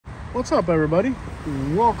What's up, everybody?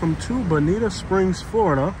 Welcome to Bonita Springs,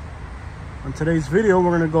 Florida. On today's video,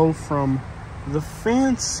 we're going to go from the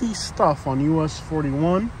fancy stuff on US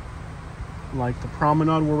 41, like the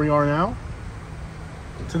promenade where we are now,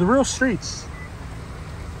 to the real streets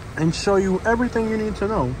and show you everything you need to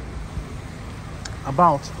know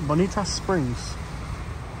about Bonita Springs.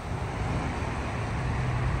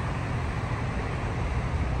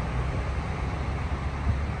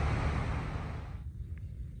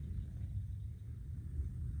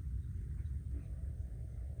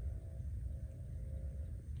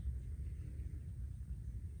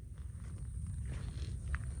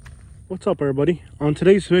 What's up, everybody? On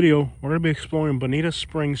today's video, we're going to be exploring Bonita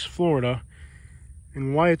Springs, Florida,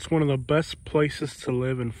 and why it's one of the best places to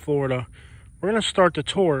live in Florida. We're going to start the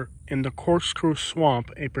tour in the Corkscrew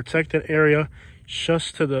Swamp, a protected area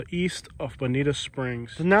just to the east of Bonita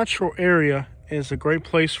Springs. The natural area is a great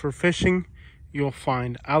place for fishing. You'll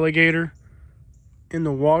find alligator in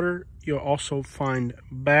the water. You'll also find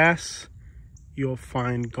bass. You'll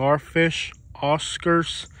find garfish,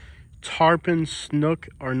 oscars. Tarpon, snook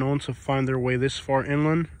are known to find their way this far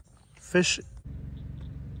inland. Fish.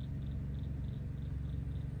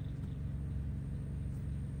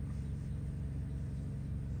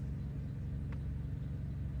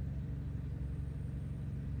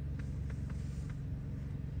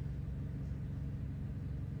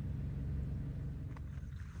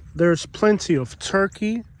 There's plenty of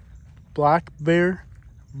turkey, black bear,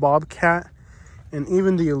 bobcat, and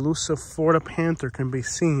even the elusive Florida panther can be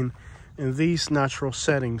seen in these natural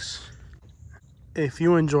settings. If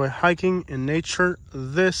you enjoy hiking and nature,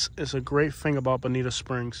 this is a great thing about Bonita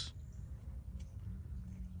Springs.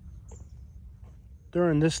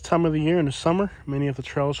 During this time of the year in the summer, many of the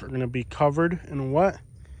trails are going to be covered and wet.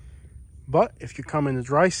 But if you come in the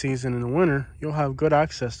dry season in the winter, you'll have good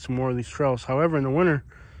access to more of these trails. However, in the winter,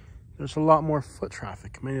 there's a lot more foot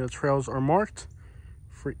traffic. Many of the trails are marked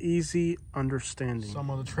for easy understanding.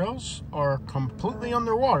 Some of the trails are completely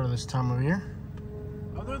underwater this time of year.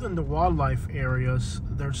 Other than the wildlife areas,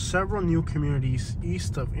 there's several new communities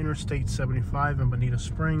east of Interstate 75 in Bonita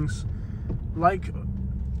Springs, like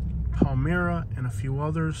Palmyra and a few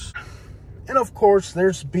others. And of course,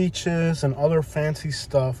 there's beaches and other fancy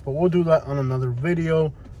stuff, but we'll do that on another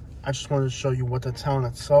video. I just wanted to show you what the town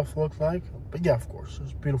itself looked like. But yeah, of course,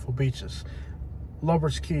 there's beautiful beaches.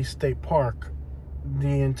 Lover's Key State Park,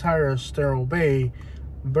 the entire Estero Bay,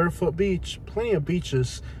 Barefoot Beach, plenty of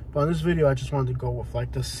beaches. But in this video, I just wanted to go with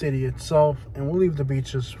like the city itself, and we'll leave the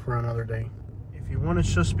beaches for another day. If you want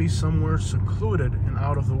to just be somewhere secluded and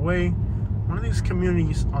out of the way, one of these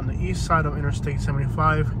communities on the east side of Interstate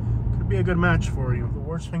 75 could be a good match for you. The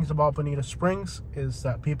worst things about Bonita Springs is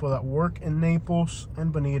that people that work in Naples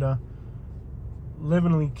and Bonita, live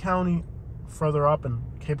in Lee County, further up in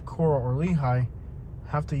Cape Coral or Lehigh,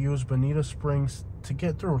 have to use Bonita Springs to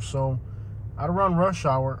get through. So at around rush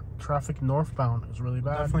hour, traffic northbound is really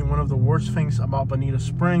bad. Definitely one of the worst things about Bonita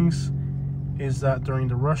Springs is that during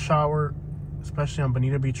the rush hour, especially on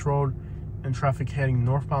Bonita Beach Road, and traffic heading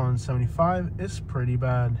northbound on 75 is pretty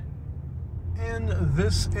bad. And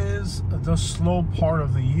this is the slow part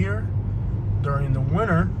of the year. During the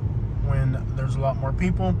winter, when there's a lot more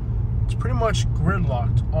people, it's pretty much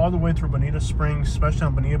gridlocked all the way through Bonita Springs, especially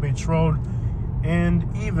on Bonita Beach Road, and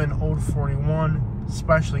even Old 41,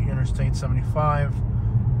 especially Interstate 75.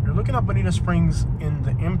 You're looking at Bonita Springs in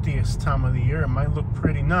the emptiest time of the year. It might look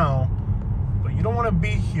pretty now, but you don't want to be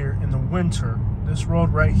here in the winter. This road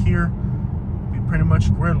right here will be pretty much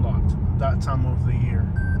gridlocked that time of the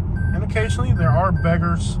year. And occasionally there are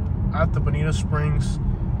beggars at the Bonita Springs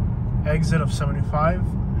exit of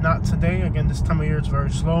 75. Not today, again, this time of year it's very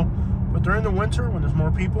slow. But during the winter, when there's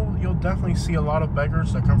more people, you'll definitely see a lot of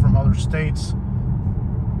beggars that come from other states.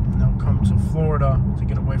 And they'll come to Florida to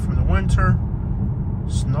get away from the winter.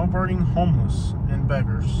 Snowbirding, homeless, and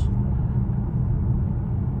beggars.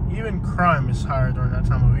 Even crime is higher during that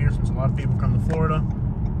time of year, since a lot of people come to Florida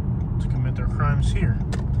to commit their crimes here.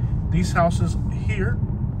 These houses here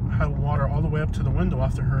had water all the way up to the window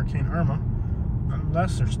after Hurricane Irma.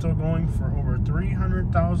 Nonetheless, they're still going for over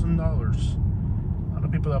 $300,000. A lot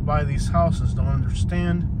of people that buy these houses don't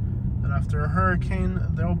understand that after a hurricane,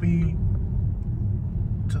 they'll be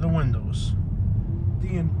to the windows.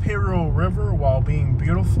 The Imperial River, while being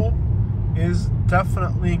beautiful, is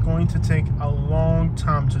definitely going to take a long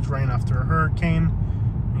time to drain after a hurricane.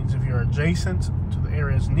 It means if you're adjacent to the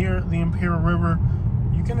areas near the Imperial River,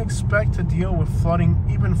 you can expect to deal with flooding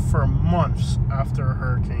even for months after a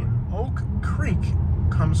hurricane. Oak Creek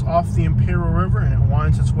comes off the Imperial River and it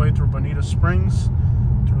winds its way through Bonita Springs,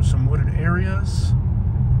 through some wooded areas.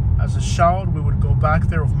 As a child, we would go back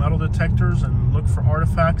there with metal detectors and look for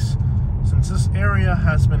artifacts, since this area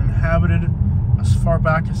has been inhabited as far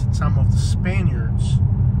back as the time of the Spaniards,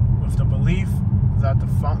 with the belief that the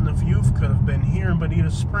Fountain of Youth could have been here in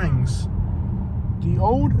Bonita Springs. The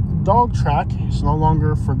old dog track is no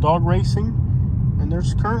longer for dog racing, and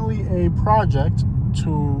there's currently a project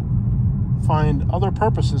to find other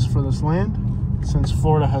purposes for this land. Since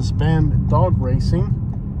Florida has banned dog racing,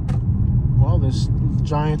 well, this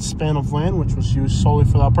giant span of land, which was used solely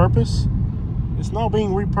for that purpose, is now being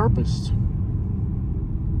repurposed.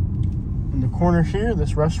 In the corner here,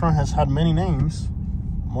 this restaurant has had many names.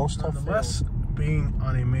 Most have failed. Being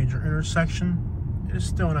on a major intersection, it is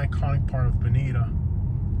still an iconic part of Bonita.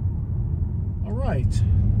 Alright,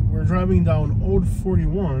 we're driving down Old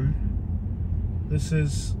 41. This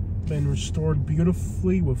has been restored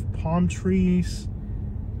beautifully with palm trees,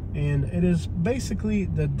 and it is basically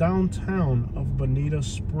the downtown of Bonita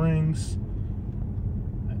Springs.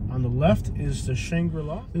 On the left is the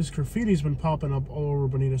Shangri-La. This graffiti's been popping up all over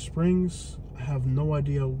Bonita Springs. I have no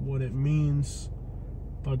idea what it means,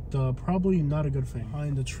 but probably not a good thing.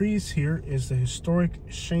 Behind the trees here is the historic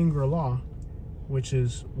Shangri-La, which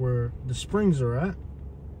is where the springs are at.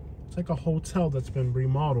 It's like a hotel that's been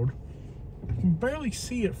remodeled. You can barely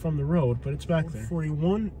see it from the road, but it's back there.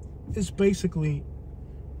 41 is basically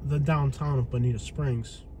the downtown of Bonita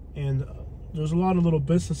Springs, and there's a lot of little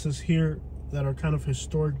businesses here that are kind of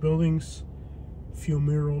historic buildings, a few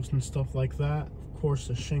murals and stuff like that. Of course,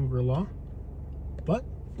 the Shangri-La, but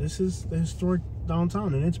this is the historic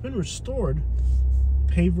downtown, and it's been restored.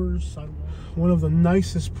 Pavers, sidewalks. One of the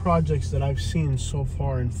nicest projects that I've seen so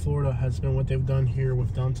far in Florida has been what they've done here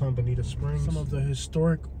with downtown Bonita Springs. Some of the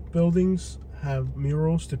historic buildings have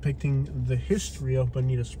murals depicting the history of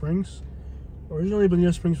Bonita Springs. Originally,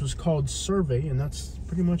 Bonita Springs was called Survey, and that's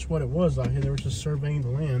pretty much what it was out here. They were just surveying the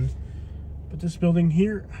land. But this building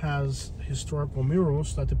here has historical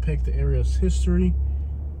murals that depict the area's history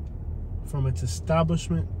from its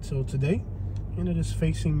establishment till today, and it is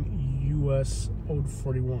facing US Old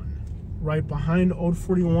 41. Right behind Old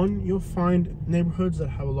 41, you'll find neighborhoods that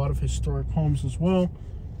have a lot of historic homes as well.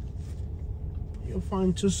 You'll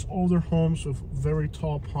find just older homes with very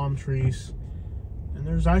tall palm trees. And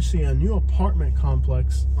there's actually a new apartment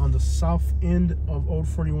complex on the south end of Old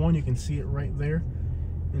 41. You can see it right there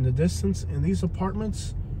in the distance. And these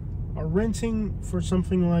apartments are renting for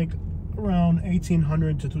something like around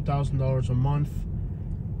 $1,800 to $2,000 a month,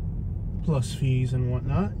 plus fees and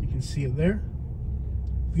whatnot. You can see it there.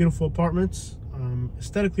 Beautiful apartments.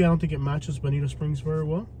 Aesthetically, I don't think it matches Bonita Springs very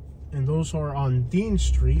well. And those are on Dean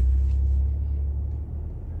Street.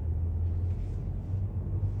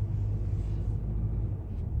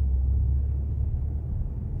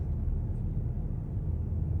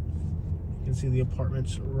 You can see the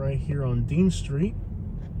apartments right here on Dean Street.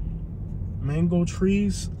 Mango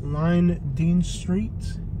trees line Dean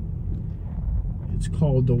Street. It's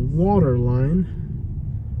called the Water Line.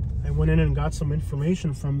 I went in and got some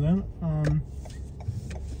information from them,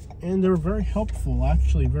 and they're very helpful,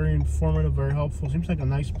 actually. Very informative, very helpful. Seems like a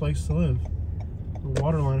nice place to live. The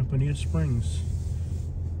Water Line of Bonita Springs.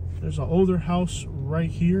 There's an older house right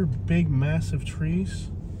here, big massive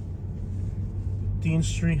trees. Dean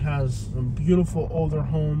Street has some beautiful older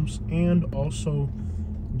homes and also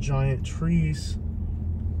giant trees.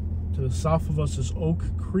 To the south of us is Oak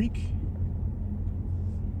Creek.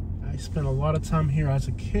 I spent a lot of time here as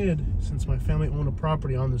a kid, since my family owned a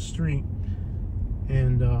property on the street,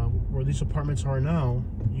 and where these apartments are now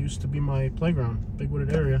used to be my playground, big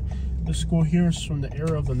wooded area. This school here is from the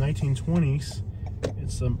era of the 1920s.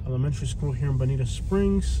 It's an elementary school here in Bonita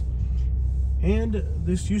Springs, and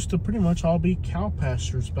this used to pretty much all be cow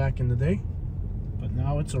pastures back in the day, but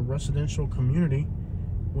now it's a residential community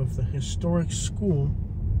with the historic school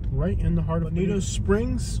right in the heart of Bonita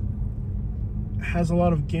Springs. Has a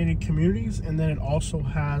lot of gated communities, and then it also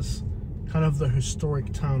has kind of the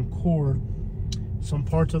historic town core. Some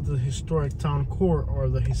parts of the historic town core are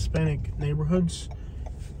the Hispanic neighborhoods,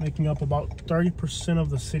 making up about 30% of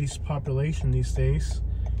the city's population these days.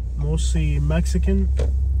 Mostly Mexican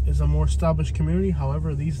is a more established community.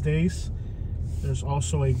 However, these days there's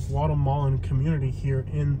also a Guatemalan community here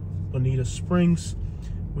in Bonita Springs,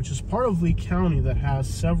 which is part of Lee County that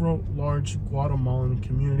has several large Guatemalan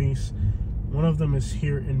communities. One of them is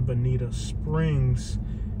here in Bonita Springs.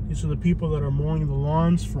 These are the people that are mowing the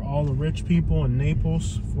lawns for all the rich people in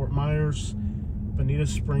Naples, Fort Myers, Bonita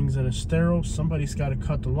Springs, and Estero. Somebody's got to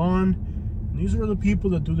cut the lawn. And these are the people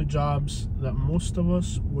that do the jobs that most of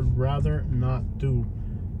us would rather not do.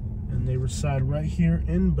 And they reside right here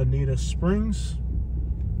in Bonita Springs.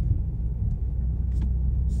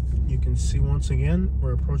 you can see once again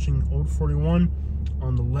we're approaching Old 41.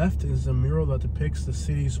 On the left is a mural that depicts the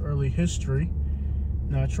city's early history,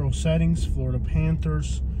 natural settings, Florida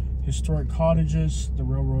Panthers, historic cottages, the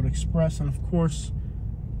Railroad Express, and of course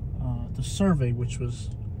the survey, which was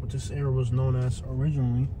what this area was known as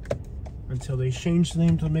originally, until they changed the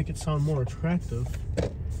name to make it sound more attractive.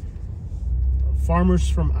 Farmers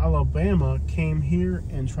from Alabama came here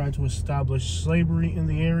and tried to establish slavery in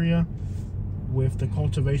the area with the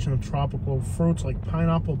cultivation of tropical fruits like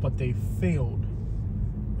pineapple, but they failed.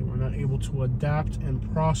 They were not able to adapt and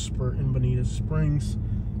prosper in Bonita Springs.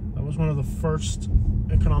 That was one of the first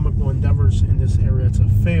economical endeavors in this area to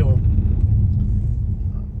fail.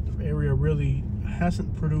 The area really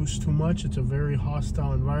hasn't produced too much. It's a very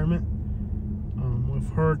hostile environment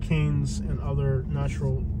with hurricanes and other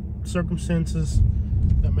natural circumstances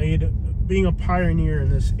that made being a pioneer in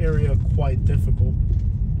this area quite difficult.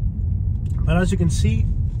 But as you can see,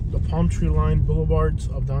 the palm tree lined boulevards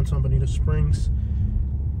of downtown Bonita Springs,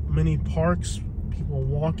 many parks, people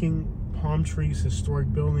walking, palm trees,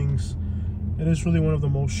 historic buildings. It is really one of the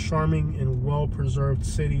most charming and well-preserved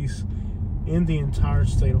cities in the entire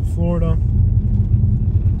state of Florida.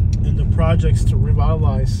 And the projects to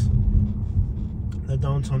revitalize the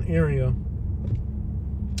downtown area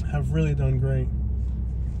have really done great.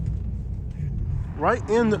 Right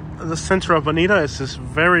in the center of Bonita is this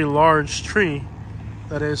very large tree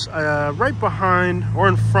that is right behind or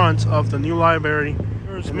in front of the new library.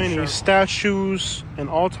 There's many statues and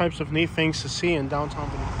all types of neat things to see in downtown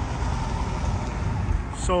Bonita.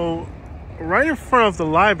 So right in front of the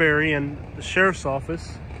library and the sheriff's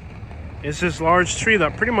office is this large tree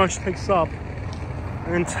that pretty much takes up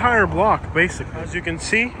an entire block, basically. As you can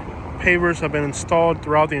see, pavers have been installed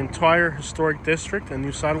throughout the entire historic district and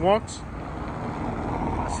new sidewalks.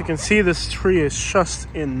 As you can see, this tree is just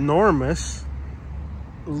enormous,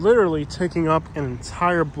 literally taking up an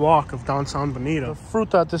entire block of downtown Bonita. The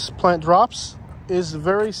fruit that this plant drops is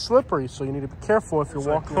very slippery, so you need to be careful if you're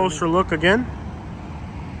walking. Closer look again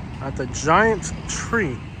at the giant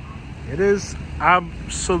tree. It is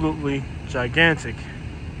absolutely gigantic.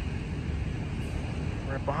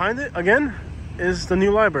 Right behind it, again, is the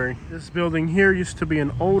new library. This building here used to be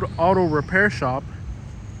an old auto repair shop,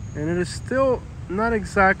 and it is still not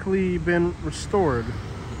exactly been restored.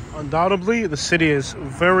 Undoubtedly, the city is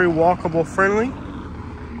very walkable friendly.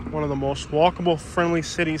 One of the most walkable friendly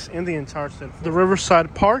cities in the entire state. The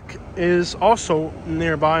Riverside Park is also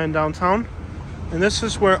nearby in downtown. And this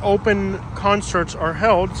is where open concerts are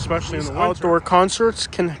held, especially in the winter. Outdoor concerts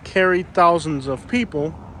can carry thousands of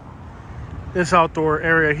people. This outdoor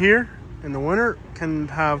area here in the winter can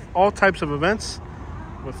have all types of events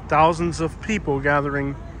with thousands of people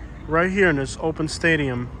gathering right here in this open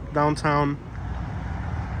stadium downtown.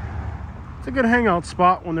 It's a good hangout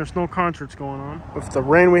spot when there's no concerts going on. With the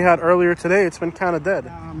rain we had earlier today, it's been kind of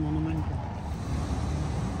dead.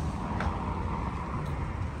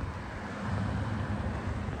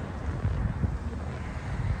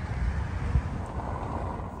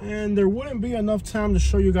 And there wouldn't be enough time to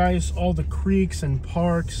show you guys all the creeks and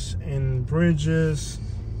parks and bridges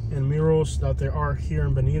and murals that there are here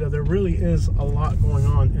in Bonita. There really is a lot going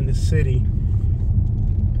on in the city.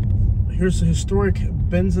 Here's the historic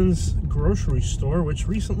Benson's grocery store, which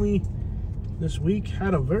recently this week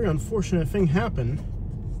had a very unfortunate thing happen.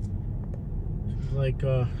 Like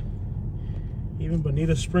even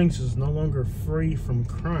Bonita Springs is no longer free from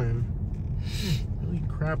crime. Really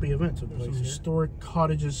crappy event took place. Some historic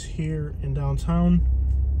cottages here in downtown.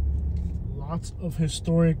 Lots of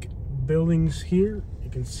historic buildings here. You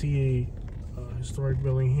can see a historic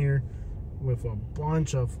building here with a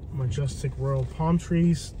bunch of majestic royal palm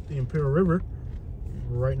trees. The Imperial River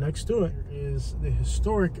right next to it is the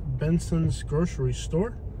historic Benson's grocery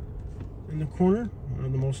store in the corner. One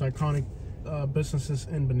of the most iconic businesses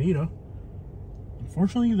in Bonita.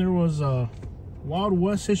 Unfortunately, there was a Wild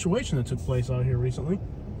West situation that took place out here recently.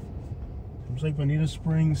 Seems like Bonita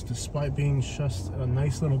Springs, despite being just a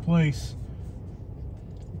nice little place,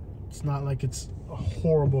 it's not like it's a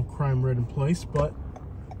horrible crime-ridden place, but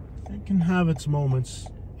it can have its moments.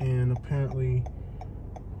 And apparently,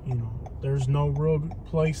 you know, there's no real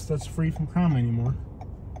place that's free from crime anymore.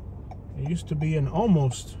 It used to be an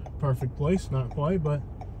almost perfect place, not quite, but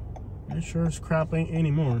it sure as crap ain't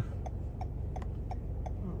anymore.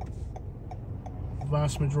 The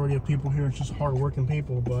vast majority of people here are just hard-working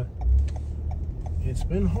people, but it's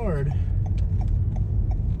been hard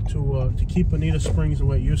to keep Bonita Springs the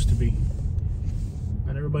way it used to be.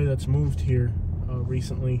 Not everybody that's moved here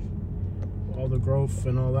recently, all the growth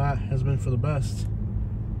and all that has been for the best.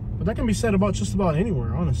 But that can be said about just about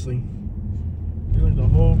anywhere, honestly. Seems like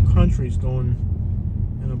the whole country's going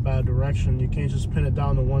in a bad direction. You can't just pin it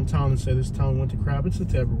down to one town and say this town went to crap. It's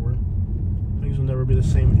everywhere. Things will never be the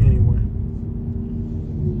same anywhere.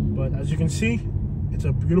 But as you can see, it's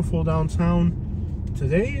a beautiful downtown.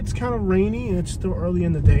 Today it's kind of rainy and it's still early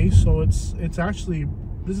in the day, so it's actually,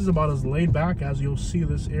 this is about as laid back as you'll see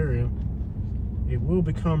this area. It will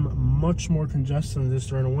become much more congested than this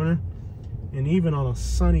during the winter, and even on a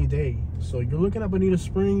sunny day. So you're looking at Bonita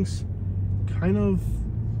Springs kind of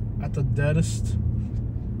at the deadest.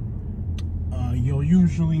 You'll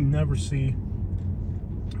usually never see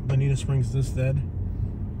Bonita Springs this dead.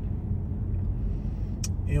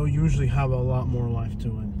 It'll usually have a lot more life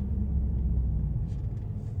to it.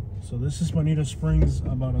 So this is Bonita Springs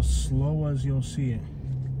about as slow as you'll see it.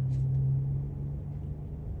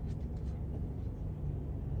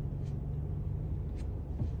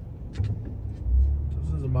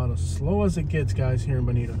 This is about as slow as it gets, guys, here in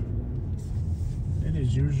Bonita. It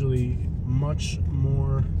is usually much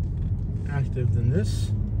more active than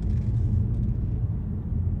this.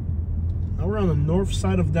 Now we're on the north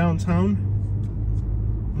side of downtown.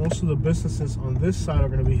 Most of the businesses on this side are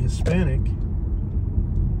going to be Hispanic.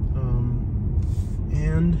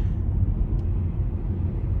 And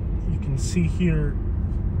you can see here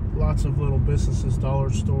lots of little businesses, dollar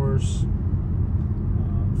stores,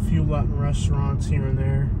 a few Latin restaurants here and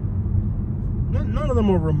there. None of them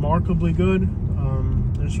are remarkably good.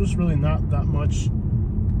 There's just really not that much.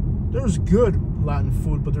 There's good Latin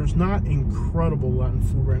food, but there's not incredible Latin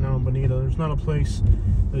food right now in Bonita. There's not a place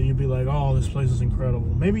that you'd be like, oh, this place is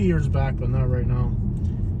incredible. Maybe years back, but not right now.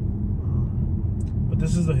 But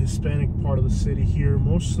this is the Hispanic part of the city here.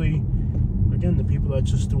 Mostly, again, the people that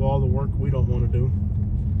just do all the work we don't want to do.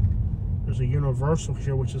 There's a Universal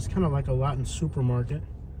here, which is kind of like a Latin supermarket.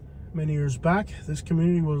 Many years back, this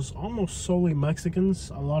community was almost solely Mexicans.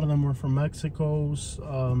 A lot of them were from Mexico's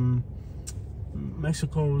kind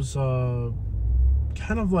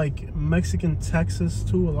of like Mexican Texas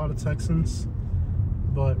too, a lot of Texans.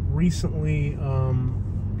 But recently,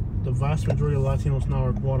 the vast majority of Latinos now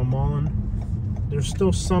are Guatemalan. There's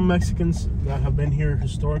still some Mexicans that have been here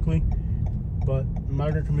historically, but the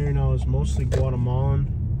migrant community now is mostly Guatemalan.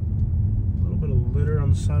 A little bit of litter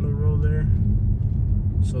on the side of the road there.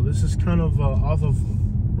 So this is kind of off of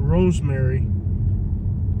Rosemary,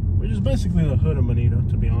 which is basically the hood of Bonita,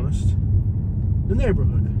 to be honest. The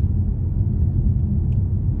neighborhood.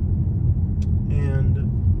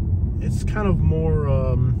 And it's kind of more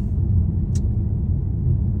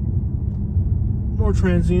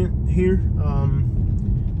transient here.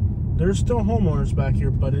 There's still homeowners back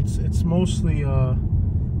here, but it's mostly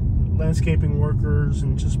landscaping workers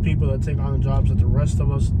and just people that take on the jobs that the rest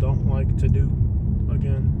of us don't like to do.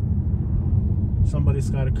 Again, somebody's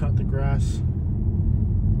got to cut the grass.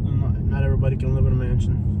 Not everybody can live in a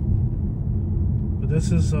mansion. But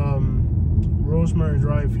this is Rosemary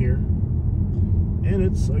Drive here, and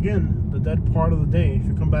it's, again, the dead part of the day. If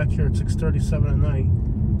you come back here at 6:37 at night,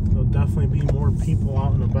 there'll definitely be more people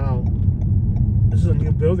out and about. This is a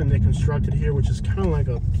new building they constructed here, which is kind of like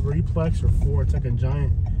a threeplex or four. It's like a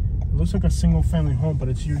giant, it looks like a single family home, but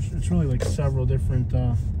it's huge. It's really like several different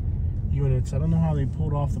units. I don't know how they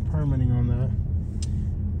pulled off the permitting on that.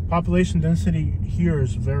 Population density here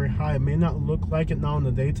is very high. It may not look like it now in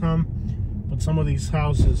the daytime, but some of these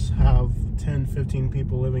houses have 10, 15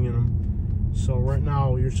 people living in them. So right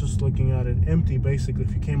now you're just looking at it empty basically.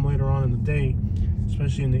 If you came later on in the day,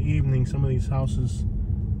 especially in the evening, some of these houses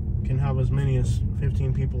can have as many as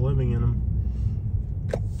 15 people living in them.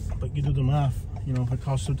 But you do the math, you know, if it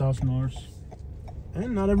costs $2,000.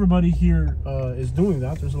 And not everybody here is doing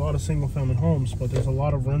that. There's a lot of single family homes, but there's a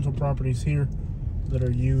lot of rental properties here that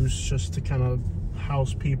are used just to kind of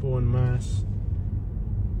house people en masse.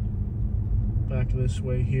 Back this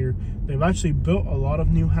way here, they've actually built a lot of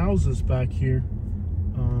new houses back here,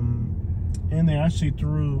 and they actually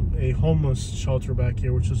threw a homeless shelter back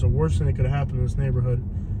here, which is the worst thing that could have happened in this neighborhood.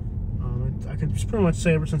 I can just pretty much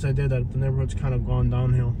say ever since I did that, the neighborhood's kind of gone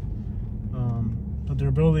downhill. But they're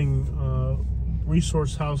building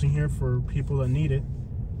resource housing here for people that need it,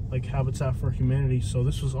 like Habitat for Humanity. So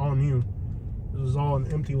this was all new. This is all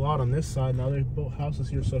an empty lot on this side. Now they've built houses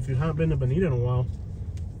here. So if you haven't been to Bonita in a while,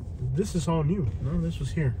 this is all new. None of this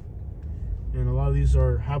was here. And a lot of these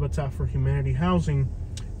are Habitat for Humanity housing,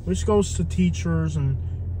 which goes to teachers and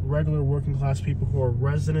regular working class people who are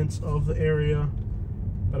residents of the area.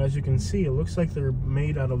 But as you can see, it looks like they're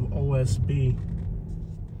made out of OSB.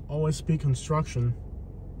 OSB construction.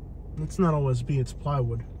 It's not OSB, it's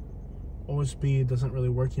plywood. OSB doesn't really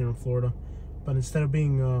work here in Florida. But instead of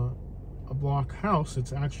being a block house,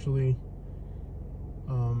 it's actually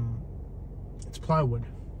it's plywood,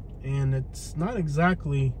 and it's not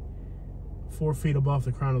exactly 4 feet above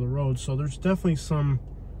the crown of the road, so there's definitely some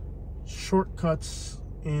shortcuts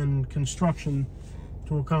in construction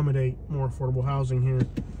to accommodate more affordable housing here,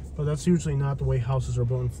 but that's usually not the way houses are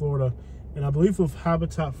built in Florida. And I believe with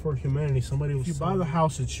Habitat for Humanity, somebody will, if you buy the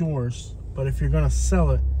house, it's yours, but if you're gonna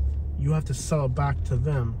sell it, you have to sell it back to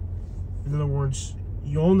them. In other words,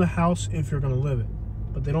 you own the house if you're gonna live it,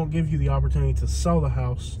 but they don't give you the opportunity to sell the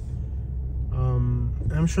house.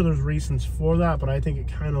 And I'm sure there's reasons for that, but I think it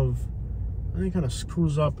kind of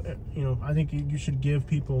screws up. You know, I think you should give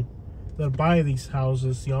people that buy these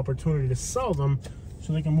houses the opportunity to sell them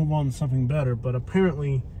so they can move on to something better. But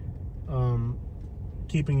apparently,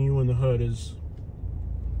 keeping you in the hood is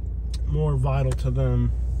more vital to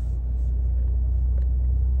them.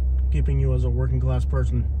 Keeping you as a working class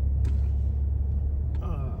person.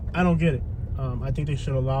 I don't get it. I think they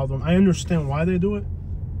should allow them. I understand why they do it,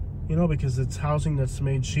 you know, because it's housing that's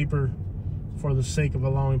made cheaper for the sake of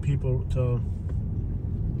allowing people to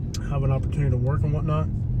have an opportunity to work and whatnot,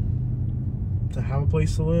 to have a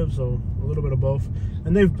place to live. So a little bit of both.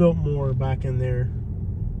 And they've built more back in there.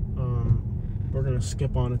 We're gonna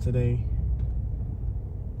skip on it today,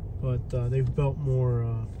 but they've built more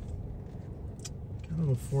kind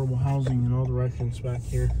of affordable housing in all directions back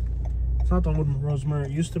here. It's not the Woodman Rosemary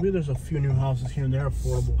it used to be. There's a few new houses here and there,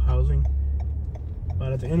 affordable housing.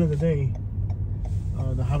 But at the end of the day,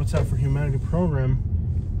 the Habitat for Humanity program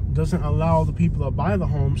doesn't allow the people that buy the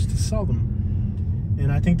homes to sell them. And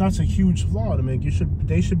I think that's a huge flaw to make.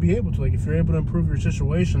 They should be able to, like, if you're able to improve your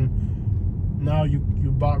situation, now you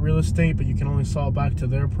bought real estate, but you can only sell it back to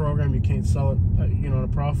their program. You can't sell it, you know, at a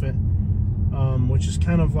profit, which is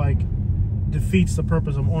kind of like defeats the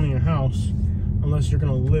purpose of owning a house unless you're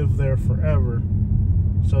gonna live there forever.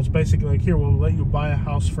 So it's basically like, here, we'll let you buy a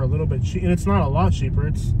house for a little bit cheap, and it's not a lot cheaper.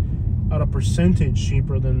 It's at a percentage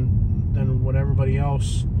cheaper than what everybody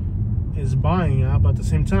else is buying at. But at the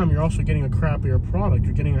same time, you're also getting a crappier product.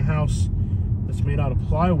 You're getting a house that's made out of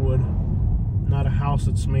plywood, not a house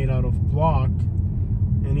that's made out of block.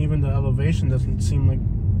 And even the elevation doesn't seem like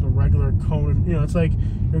the regular coated. You know, it's like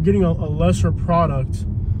you're getting a lesser product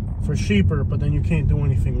for cheaper, but then you can't do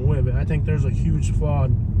anything with it. I think there's a huge flaw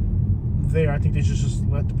there. I think they should just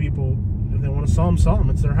let the people, if they want to sell them,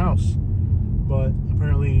 it's their house. But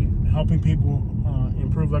apparently helping people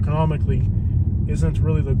improve economically isn't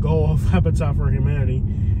really the goal of Habitat for Humanity.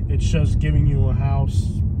 It's just giving you a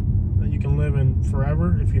house that you can live in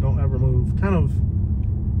forever if you don't ever move. Kind of,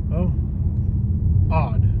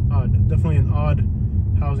 odd. Definitely an odd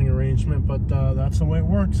housing arrangement, but that's the way it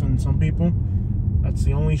works. And some people, that's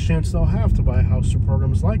the only chance they'll have to buy a house through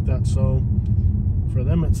programs like that. So for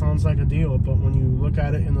them, it sounds like a deal. But when you look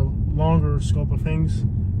at it in the longer scope of things,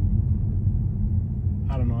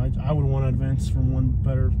 I don't know. I would want to advance from one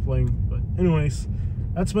better thing. But anyways,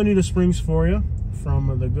 that's Bonita Springs for you,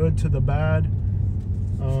 from the good to the bad.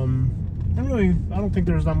 And really, I don't think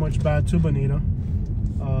there's that much bad to Bonita.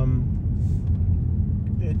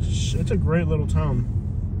 It's a great little town.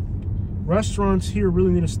 Restaurants here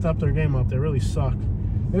really need to step their game up. They really suck.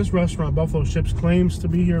 This restaurant, Buffalo Chips, claims to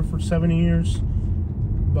be here for 70 years,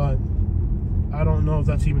 but I don't know if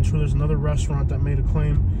that's even true. There's another restaurant that made a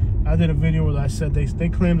claim. I did a video where I said they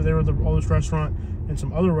claimed that they were the oldest restaurant, and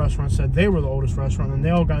some other restaurants said they were the oldest restaurant, and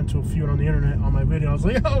they all got into a feud on the internet on my video. I was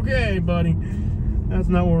like, okay, buddy, that's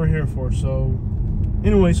not what we're here for. So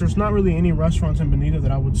anyways, there's not really any restaurants in Bonita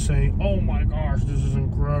that I would say, oh my gosh, this is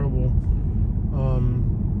incredible.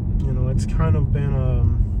 You know, it's kind of been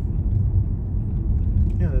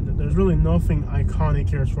yeah, there's really nothing iconic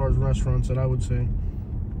here as far as restaurants that I would say.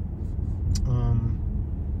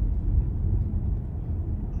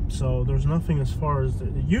 So there's nothing as far as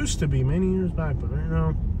it used to be many years back, but right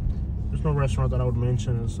now there's no restaurant that I would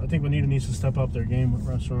mention. I think Bonita needs to step up their game with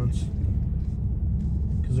restaurants,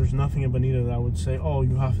 because there's nothing in Bonita that I would say, oh, if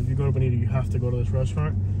you go to Bonita, you have to go to this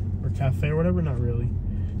restaurant or cafe or whatever. Not really.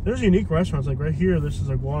 There's unique restaurants, like right here, this is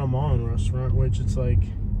a Guatemalan restaurant, which it's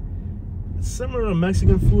similar to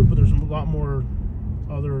Mexican food, but there's a lot more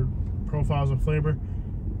other profiles of flavor.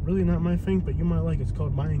 Really not my thing, but you might like it. It's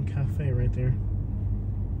called Mayan Cafe right there.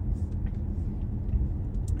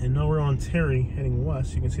 And now we're on Terry, heading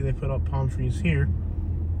west. You can see they put up palm trees here.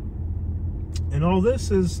 And all this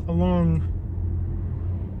is along,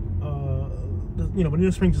 you know,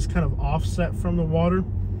 Bonita Springs is kind of offset from the water.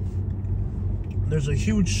 There's a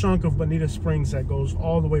huge chunk of Bonita Springs that goes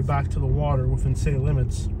all the way back to the water within city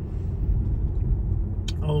limits,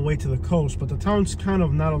 all the way to the coast. But the town's kind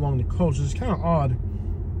of not along the coast. It's kind of odd.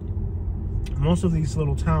 Most of these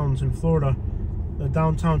little towns in Florida, the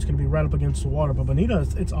downtown's going to be right up against the water. But Bonita,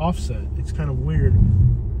 it's offset. It's kind of weird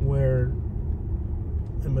where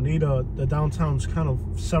in Bonita, the downtown's kind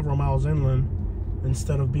of several miles inland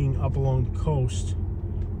instead of being up along the coast.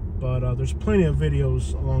 But there's plenty of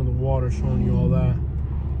videos along the water showing you all that.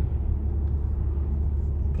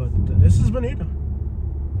 But this is Bonita.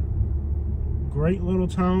 Great little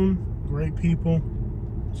town, great people.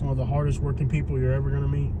 Some of the hardest working people you're ever going to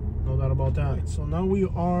meet. No doubt about that. So now we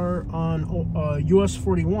are on US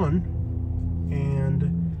 41.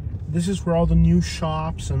 And this is where all the new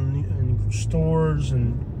shops and stores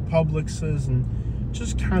and Publixes and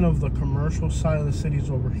just kind of the commercial side of the city is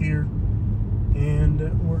over here. And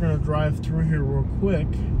we're gonna drive through here real quick,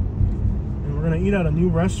 and we're gonna eat at a new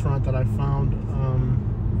restaurant that I found.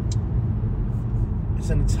 It's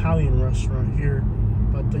an Italian restaurant here,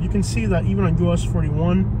 but you can see that even on US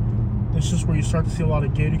 41, this is where you start to see a lot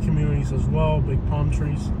of gated communities as well, big palm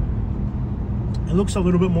trees. It looks a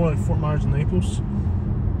little bit more like Fort Myers and Naples,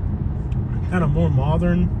 kind of more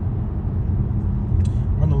modern.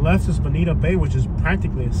 On the left is Bonita Bay, which is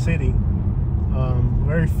practically a city.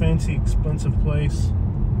 Very fancy, expensive place.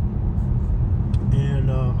 And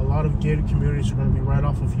a lot of gated communities are going to be right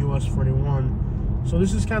off of US 41. So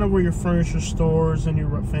this is kind of where your furniture stores and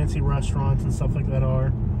your fancy restaurants and stuff like that are.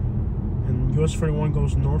 And US 41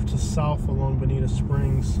 goes north to south along Bonita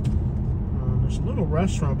Springs. There's a little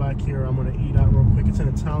restaurant back here I'm going to eat at real quick. It's an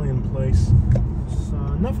Italian place. It's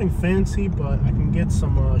nothing fancy, but I can get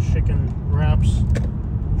some chicken wraps.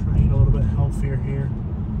 I'm trying to eat a little bit healthier here.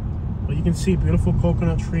 But you can see beautiful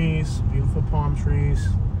coconut trees, beautiful palm trees.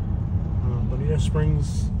 Bonita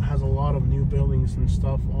Springs has a lot of new buildings and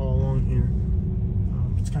stuff all along here.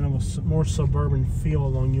 It's kind of a more suburban feel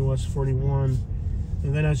along US 41.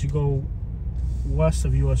 And then as you go west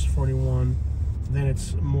of US 41, then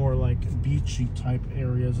it's more like beachy type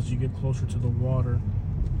areas as you get closer to the water.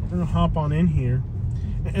 We're gonna hop on in here,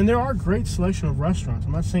 and there are a great selection of restaurants.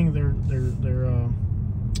 I'm not saying they're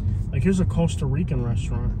like, here's a Costa Rican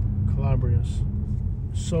restaurant, Calabria's.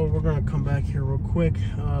 So we're gonna come back here real quick.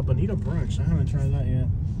 Bonita brunch, I haven't tried that yet.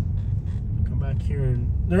 Come back here,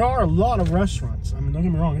 and there are a lot of restaurants. I mean, don't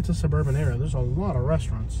get me wrong, it's a suburban area. There's a lot of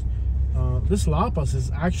restaurants. This Lapas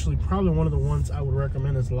is actually probably one of the ones I would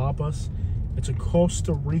recommend is Lapas. It's a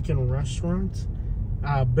Costa Rican restaurant,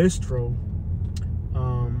 bistro,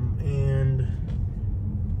 and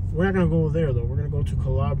we're not gonna go there though. We're gonna go to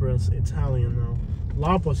Calabria's Italian now.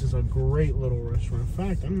 Lapas is a great little restaurant. In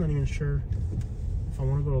fact, I'm not even sure if I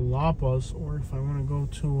want to go to Lapas or if I want to go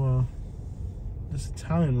to this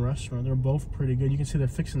Italian restaurant. They're both pretty good. You can see they're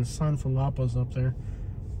fixing the sign for Lapas up there.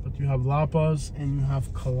 But you have Lapas and you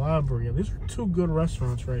have Calabria. These are two good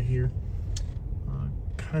restaurants right here.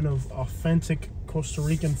 Kind of authentic Costa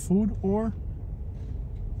Rican food, or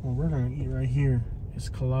what we're gonna eat right here is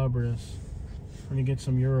Calabria's. We're gonna get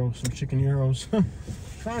some gyros, some chicken gyros.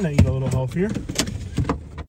 Trying to eat a little healthier.